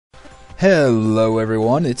Hello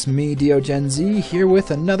everyone, it's me, DeoGenZ, here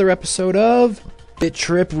with another episode of Bit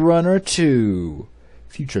Trip Runner 2,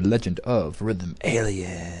 Future Legend of Rhythm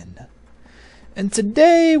Alien. And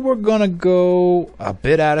today we're gonna go a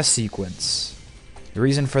bit out of sequence. The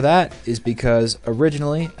reason for that is because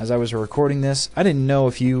originally, as I was recording this, I didn't know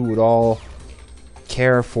if you would all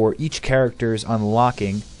care for each character's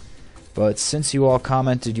unlocking. But since you all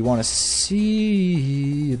commented you want to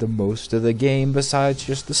see the most of the game besides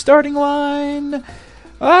just the starting line,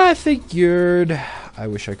 I figured... I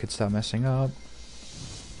wish I could stop messing up.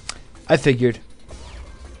 I figured...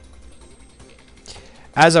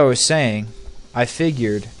 As I was saying, I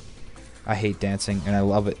figured... I hate dancing and I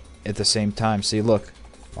love it at the same time. See, look,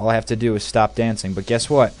 all I have to do is stop dancing. But guess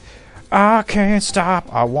what? I can't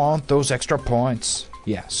stop. I want those extra points.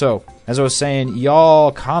 Yeah, so... as I was saying,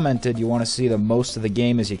 y'all commented you want to see the most of the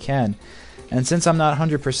game as you can. And since I'm not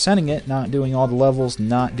 100%ing it, not doing all the levels,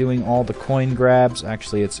 not doing all the coin grabs,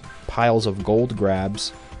 actually it's piles of gold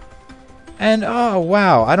grabs. And oh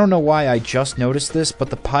wow, I don't know why I just noticed this, but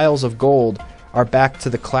the piles of gold are back to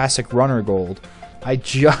the classic runner gold. I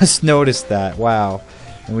just noticed that, wow.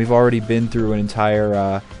 And we've already been through an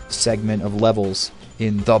entire segment of levels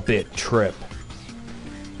in the Bit Trip.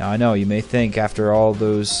 Now I know, you may think after all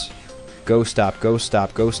those... go stop, go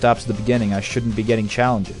stop, go stops at the beginning, I shouldn't be getting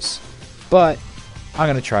challenges. But, I'm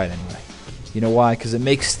going to try it anyway. You know why? Because it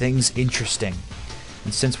makes things interesting.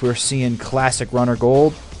 And since we're seeing Classic Runner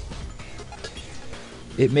Gold,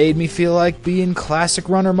 it made me feel like being Classic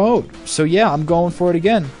Runner mode. So yeah, I'm going for it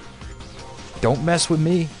again. Don't mess with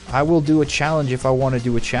me. I will do a challenge if I want to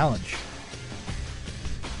do a challenge.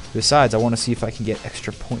 Besides, I want to see if I can get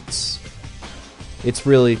extra points. It's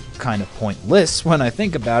really kind of pointless when I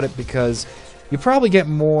think about it because you probably get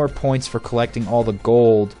more points for collecting all the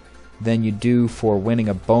gold than you do for winning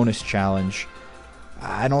a bonus challenge.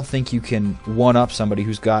 I don't think you can one-up somebody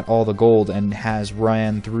who's got all the gold and has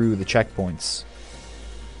ran through the checkpoints.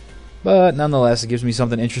 But nonetheless, it gives me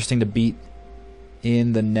something interesting to beat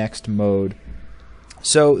in the next mode.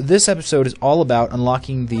 So this episode is all about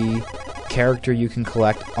unlocking the character you can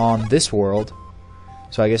collect on this world.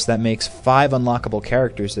 So I guess that makes 5 unlockable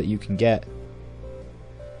characters that you can get.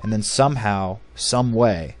 And then somehow, some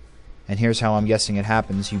way, and here's how I'm guessing it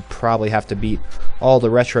happens, you probably have to beat all the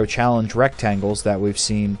retro challenge rectangles that we've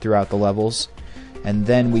seen throughout the levels. And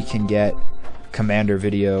then we can get Commander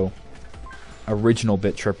Video original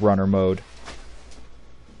Bit Trip Runner mode.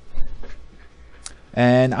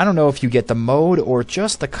 And I don't know if you get the mode or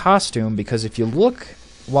just the costume, because if you look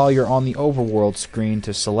while you're on the overworld screen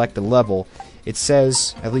to select a level, it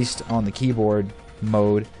says, at least on the keyboard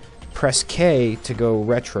mode, press K to go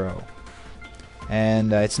retro.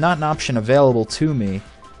 And it's not an option available to me,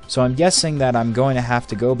 so I'm guessing that I'm going to have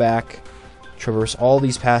to go back, traverse all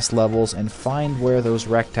these past levels, and find where those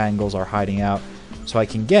rectangles are hiding out so I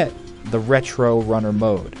can get the retro runner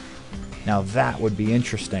mode. Now that would be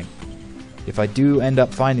interesting. If I do end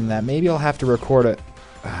up finding that, maybe I'll have to record a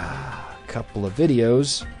couple of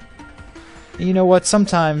videos. And you know what,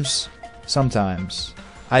 sometimes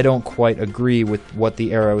I don't quite agree with what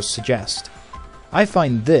the arrows suggest. I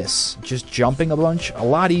find this, just jumping a bunch, a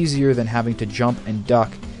lot easier than having to jump and duck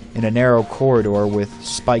in a narrow corridor with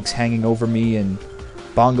spikes hanging over me and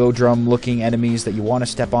bongo drum looking enemies that you want to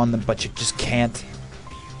step on them but you just can't,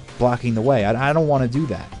 blocking the way. I don't want to do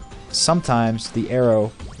that. Sometimes the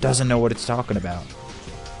arrow doesn't know what it's talking about.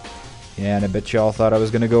 Yeah, and I bet y'all thought I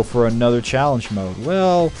was going to go for another challenge mode.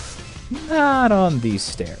 Well, not on these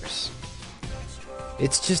stairs.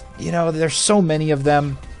 It's just, you know, there's so many of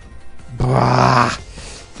them. Blah.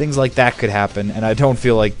 Things like that could happen, and I don't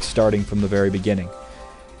feel like starting from the very beginning.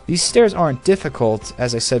 These stairs aren't difficult.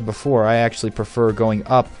 As I said before, I actually prefer going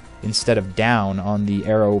up instead of down on the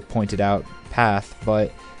arrow pointed out path,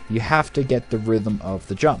 but you have to get the rhythm of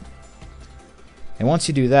the jump. And once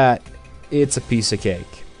you do that, it's a piece of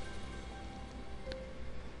cake.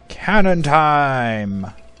 Cannon time!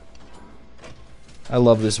 I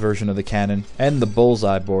love this version of the cannon, and the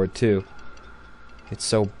bullseye board too. It's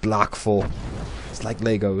so blockful. It's like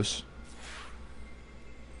Legos.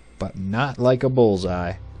 But not like a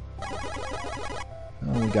bullseye.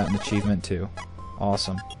 Oh, we got an achievement too.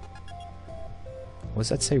 Awesome. What does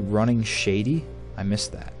that say? Running shady? I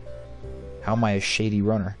missed that. How am I a shady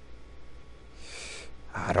runner?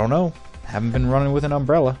 I don't know. Haven't been running with an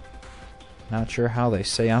umbrella. Not sure how they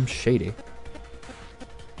say I'm shady.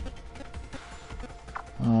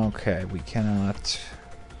 Okay, we cannot...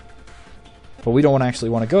 But we don't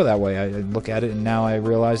actually want to go that way. I look at it and now I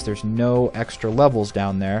realize there's no extra levels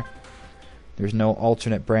down there. There's no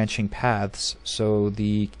alternate branching paths, so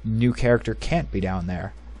the new character can't be down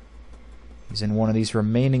there. He's in one of these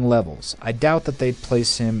remaining levels. I doubt that they'd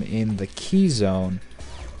place him in the key zone.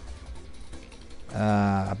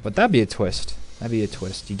 But that'd be a twist. That'd be a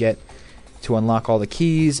twist. You get to unlock all the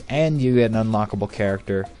keys, and you get an unlockable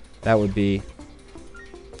character. That would be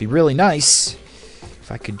really nice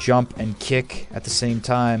if I could jump and kick at the same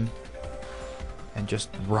time and just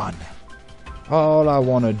run. All I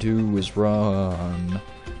want to do is run.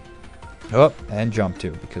 Oh, and jump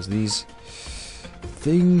too, because these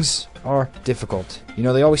things are difficult. You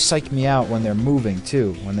know, they always psych me out when they're moving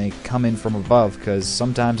too, when they come in from above, because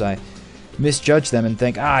sometimes I misjudge them and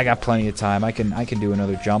think, I got plenty of time. I can do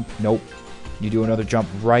another jump. Nope. You do another jump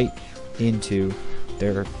right into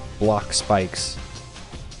their block spikes.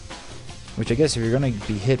 Which I guess if you're going to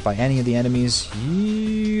be hit by any of the enemies,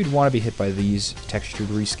 you'd want to be hit by these textured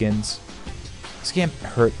reskins. This can't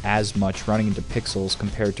hurt as much running into pixels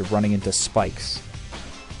compared to running into spikes,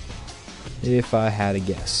 if I had a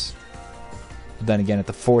guess. But then again, at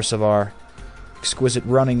the force of our exquisite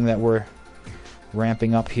running that we're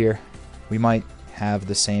ramping up here, we might have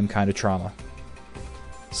the same kind of trauma.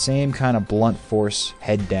 Same kind of blunt force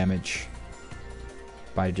head damage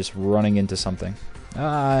by just running into something.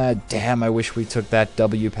 Ah, damn, I wish we took that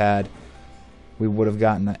W pad. We would have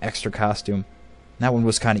gotten an extra costume. That one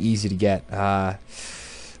was kind of easy to get.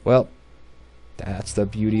 Well, that's the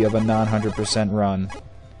beauty of a non-100% run.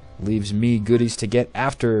 Leaves me goodies to get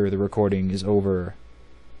after the recording is over.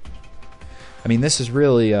 I mean, this is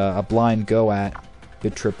really a blind go at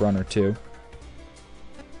Bit Trip Runner 2.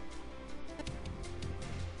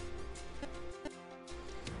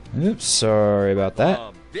 Oops, sorry about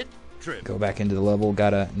that. Go back into the level,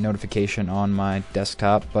 got a notification on my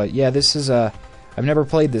desktop. But yeah, this is I've never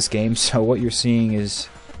played this game, so what you're seeing is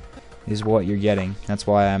what you're getting. That's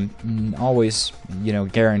why I'm always, you know,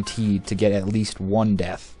 guaranteed to get at least one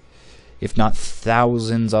death, if not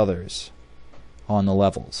thousands others, on the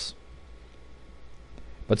levels.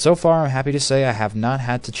 But so far, I'm happy to say I have not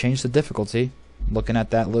had to change the difficulty. Looking at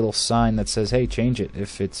that little sign that says, hey, change it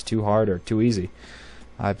if it's too hard or too easy.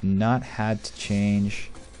 I've not had to change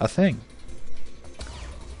a thing.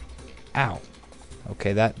 Ow.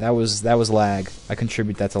 Okay, that was lag. I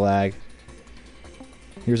contribute that to lag.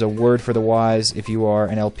 Here's a word for the wise. If you are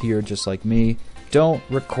an LPer just like me, don't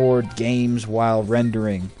record games while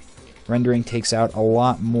rendering. Rendering takes out a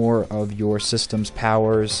lot more of your system's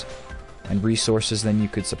powers and resources than you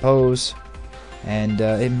could suppose, and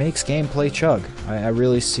it makes gameplay chug. I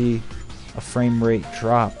really see a frame rate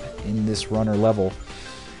drop in this runner level,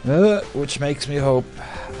 which makes me hope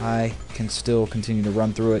I can still continue to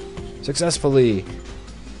run through it successfully,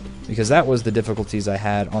 because that was the difficulties I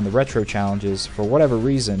had on the retro challenges. For whatever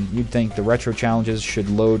reason, you'd think the retro challenges should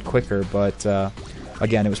load quicker, but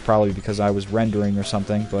again, it was probably because I was rendering or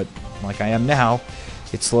something, but like I am now,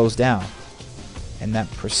 it slows down. And that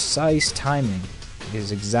precise timing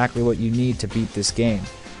is exactly what you need to beat this game.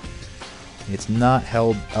 It's not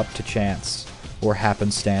held up to chance or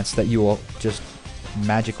happenstance that you will just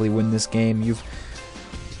magically win this game. You've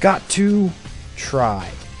got to try.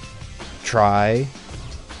 Try.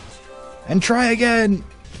 And try again.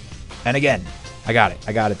 And again. I got it.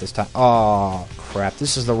 I got it this time. Oh, crap.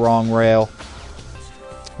 This is the wrong rail.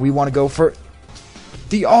 We want to go for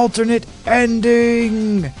the alternate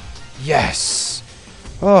ending. Yes.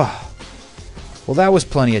 Oh. Well, that was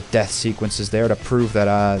plenty of death sequences there to prove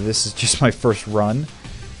that this is just my first run.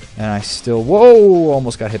 And I still... Whoa!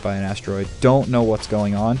 Almost got hit by an asteroid. Don't know what's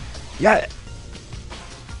going on. Yeah!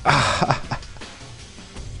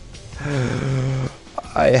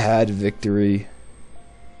 I had victory.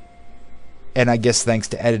 And I guess thanks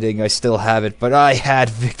to editing, I still have it. But I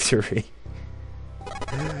had victory.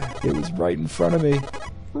 It was right in front of me.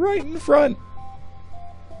 Right in front.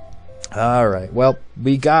 Alright, well,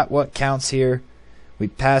 we got what counts here. We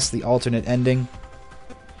passed the alternate ending.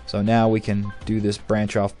 So now we can do this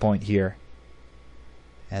branch off point here.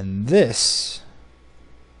 And this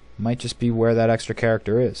might just be where that extra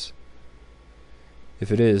character is.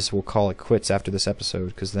 If it is, we'll call it quits after this episode,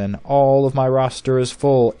 because then all of my roster is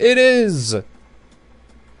full. It is!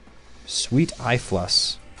 Sweet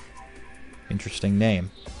Ifluss. Interesting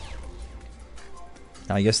name.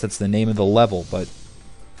 I guess that's the name of the level, but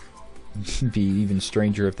it'd be even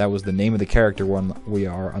stranger if that was the name of the character we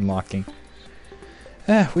are unlocking.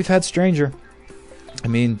 We've had stranger. I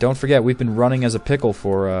mean, don't forget, we've been running as a pickle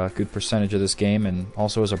for a good percentage of this game, and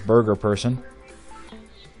also as a burger person.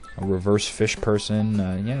 A reverse fish person.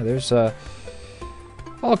 Yeah, there's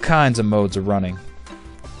all kinds of modes of running.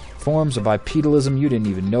 Forms of bipedalism you didn't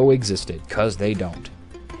even know existed, 'cause they don't.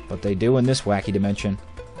 But they do in this wacky dimension.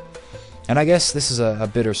 And I guess this is a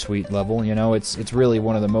bittersweet level, you know, it's really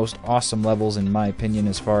one of the most awesome levels in my opinion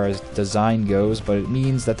as far as design goes, but it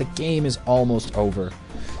means that the game is almost over.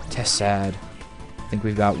 Tess sad. I think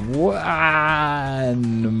we've got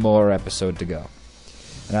one more episode to go.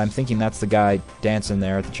 And I'm thinking that's the guy dancing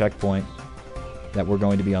there at the checkpoint that we're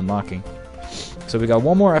going to be unlocking. So we got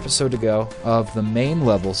one more episode to go of the main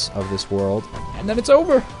levels of this world, and then it's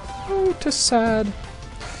over. Oh, Tess sad.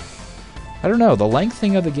 I don't know, the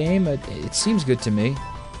lengthening of the game, it seems good to me.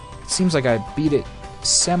 It seems like I beat it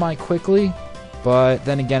semi-quickly, but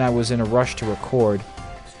then again I was in a rush to record.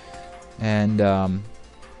 And,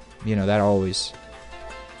 you know, that always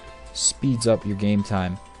speeds up your game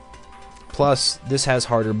time. Plus, this has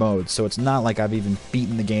harder modes, so it's not like I've even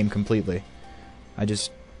beaten the game completely. I just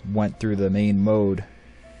went through the main mode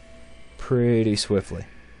pretty swiftly.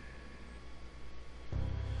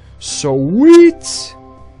 Sweet!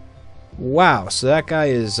 Wow, so that guy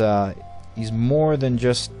is, he's more than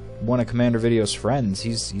just one of Commander Video's friends.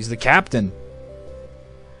 He's the captain.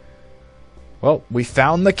 Well, we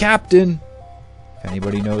found the captain! If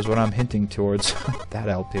anybody knows what I'm hinting towards, that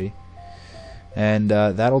LP. And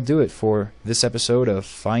that'll do it for this episode of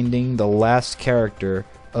Finding the Last Character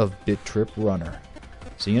of Bit Trip Runner.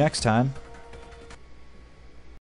 See you next time.